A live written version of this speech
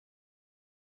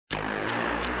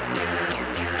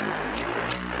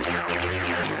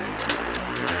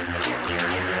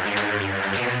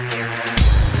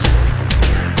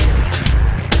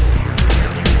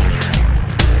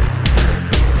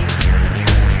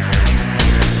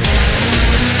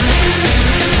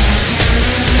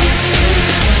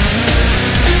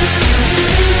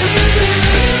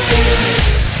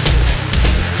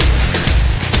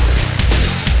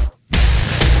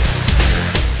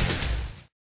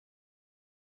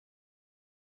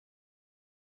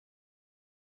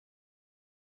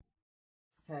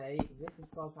Hey, this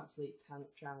is Skypack Sleep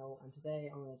channel, and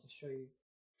today I'm going to show you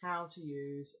how to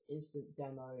use Instant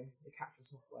Demo, the capture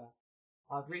software.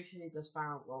 I've recently just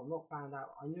found, well, not found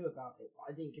out, I knew about it,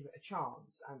 but I didn't give it a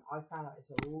chance, and I found out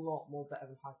it's a lot more better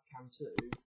than HyperCam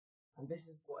 2, and this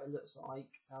is what it looks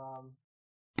like.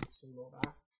 Ignore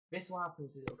that. This what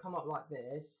happens is it'll come up like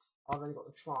this. I've only got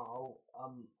the trial.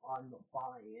 I'm not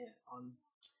buying it. I'm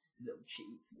a little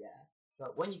cheap, yeah.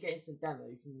 But when you get into the demo,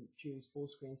 you can choose full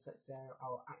screen, set there,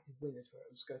 or active windows, where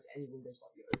it'll just go to any windows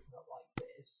like you open up like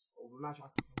this. Or imagine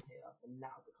I click on here and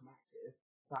now become active.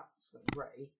 That's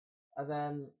great. And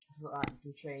then for that you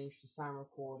can change to sound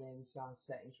recording, sound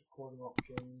settings, recording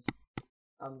options.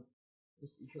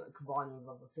 You can combine with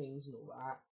other things and all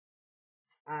that.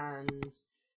 And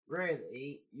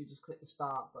really, you just click the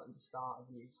start button to start,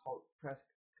 and you just press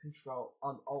Control,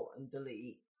 Alt and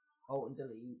delete,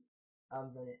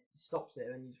 then it stops it,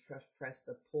 and you just press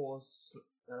the pause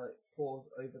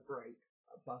over break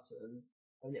button,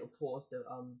 and it'll pause the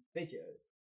video.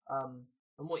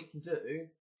 And what you can do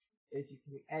is you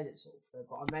can edit software,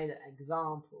 but I made an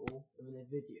example in a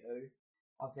video.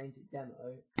 I've named it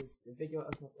demo because the video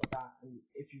opens up like that, and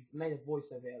if you've made a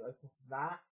voiceover, it'll open up to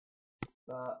that.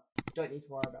 But you don't need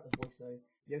to worry about the voiceover.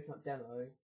 You open up demo,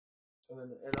 and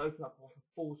then it'll open up like a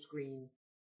full screen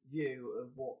view of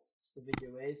what the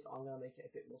video is. I'm gonna make it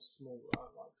a bit more smaller,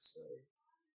 like so.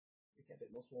 Make it a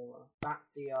bit more smaller. That's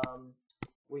the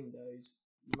Windows.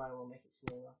 You might want to make it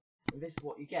smaller. And this is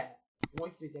what you get. And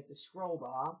what you do is you have the scroll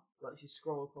bar, that lets you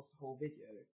scroll across the whole video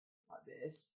like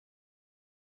this.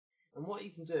 And what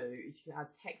you can do is you can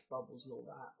add text bubbles and all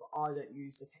that, but I don't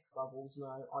use the text bubbles.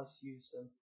 No, I just use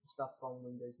stuff from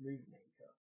Windows Movie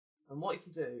Maker. And what you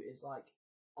can do is, like,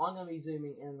 I'm going to be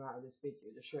zooming in and out of this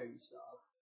video to show you stuff,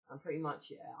 and pretty much,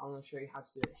 yeah, I'm going to show you how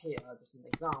to do it here, just an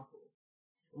example.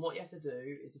 And what you have to do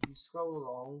is, if you scroll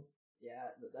along,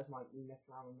 yeah, there's my mess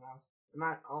around with the mouse.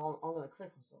 I'm going to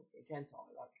click on something, can't I?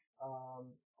 Like,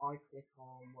 I click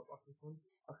on, what do I click on?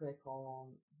 I click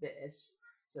on this.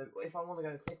 So if I want to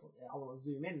go and click on it, I want to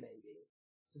zoom in maybe.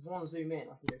 So if I want to zoom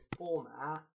in, I can go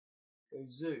Format, go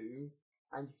Zoom,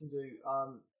 and you can do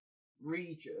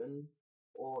region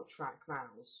or track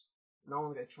mouse. And I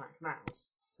want to go track mouse,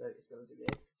 so it's going to do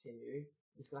this, continue.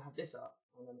 It's going to have this up.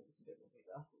 I'm going to make this a bit more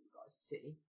bigger for you guys to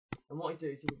see. And what I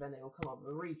do is then it will come up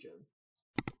with a region.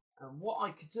 And what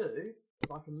I could do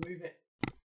is I can move it,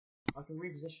 I can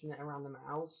reposition it around the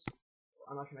mouse,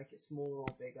 and I can make it smaller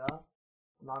or bigger.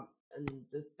 And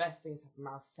the best thing is to have the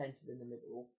mouse centered in the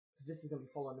middle, because this is going to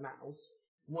be following the mouse.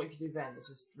 And what you can do then is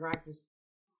just drag this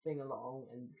thing along,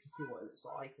 and you can see what it looks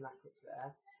like, and that clicks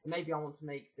there. And maybe I want to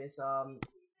make this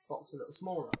box a little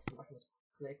smaller, so I can just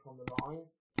click on the line,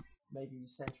 maybe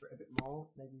center it a bit more,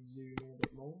 maybe zoom in a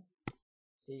bit more.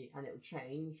 See, and it will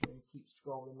change, and keep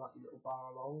scrolling like your little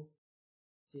bar along.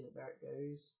 See that there it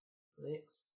goes,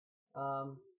 clicks,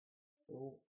 and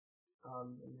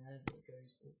there it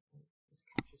goes. Let's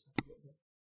catch this up a little bit.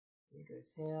 There it goes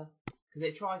here, because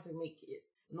it tries to make it.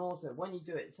 And also, when you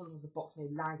do it, sometimes the box may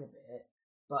lag a bit,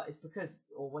 but it's because,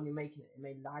 or when you're making it, it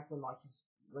may lag when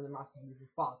when the mouse is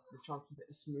moving fast. So it's trying to keep it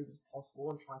as smooth as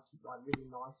possible and trying to keep it like really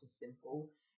nice and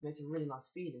simple. It makes a really nice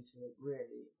feeling to it,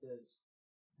 really it does.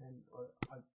 And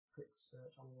I click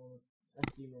search.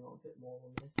 Let's zoom in a bit more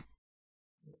on this.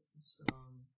 Let's just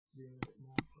zoom a bit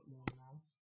more, put more on the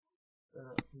mouse.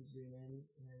 Then I can zoom in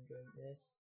and then go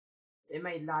this. It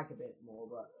may lag a bit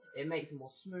more, but it makes it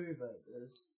more smoother.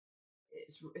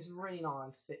 It's a really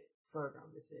nice fit program.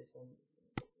 This is when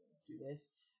do this.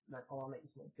 And then I'll make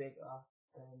this more bigger.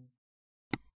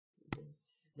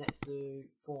 Let's do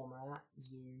format,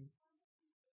 zoom,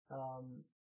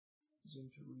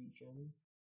 zoom to region.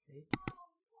 Okay.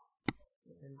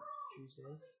 And then choose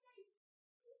this.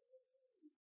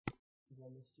 And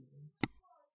then let's do this.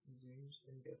 And zooms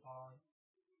and go high.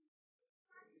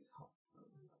 It's hot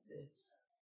like this.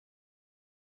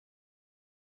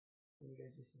 And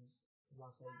goes. This is, as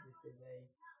I say, this is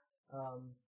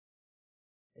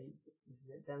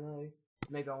a demo.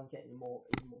 Maybe I want to get even more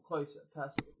closer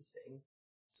person with this thing.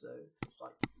 So just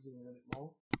like zoom in a bit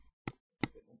more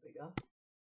bigger.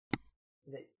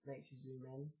 And it makes you zoom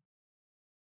in.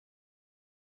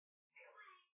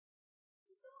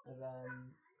 And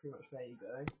then pretty much there you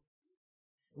go.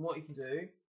 And what you can do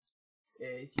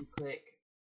is you click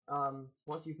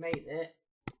once you've made it,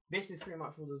 this is pretty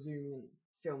much all the zooming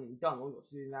filming done. All you've got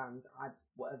to do now is add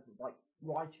whatever, like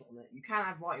writing on it. You can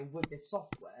add writing with this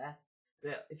software,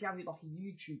 but if you have it like a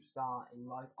YouTube starting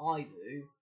like I do,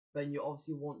 then you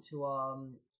obviously want to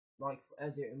like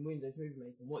edit in Windows Movie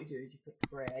Maker. And what you do is you click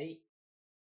create,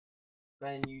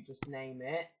 then you just name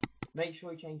it, make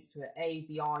sure you change it to an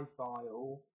AVI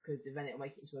file, because then it'll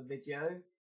make it into a video.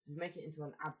 So if you make it into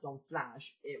an add on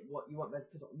Flash, what you won't be able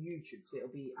to put it on YouTube, so it'll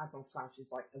be add on Flash is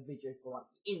like a video for like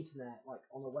the internet, like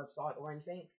on a website or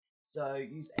anything. So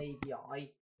use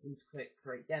AVI and just click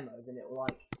create demo, then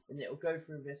it'll go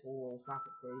through this all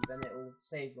automatically, then it'll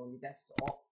save you on your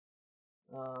desktop.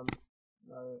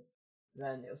 So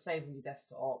then it'll save on your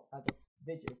desktop as a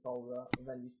video folder, and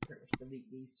then you pretty much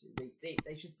delete these two.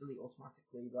 They should delete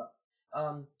automatically, but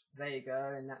there you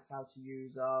go, and that's how to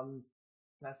use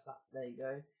there you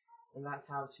go, and that's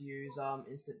how to use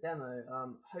instant demo.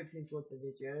 Hope you enjoyed the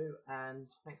video, and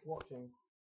thanks for watching.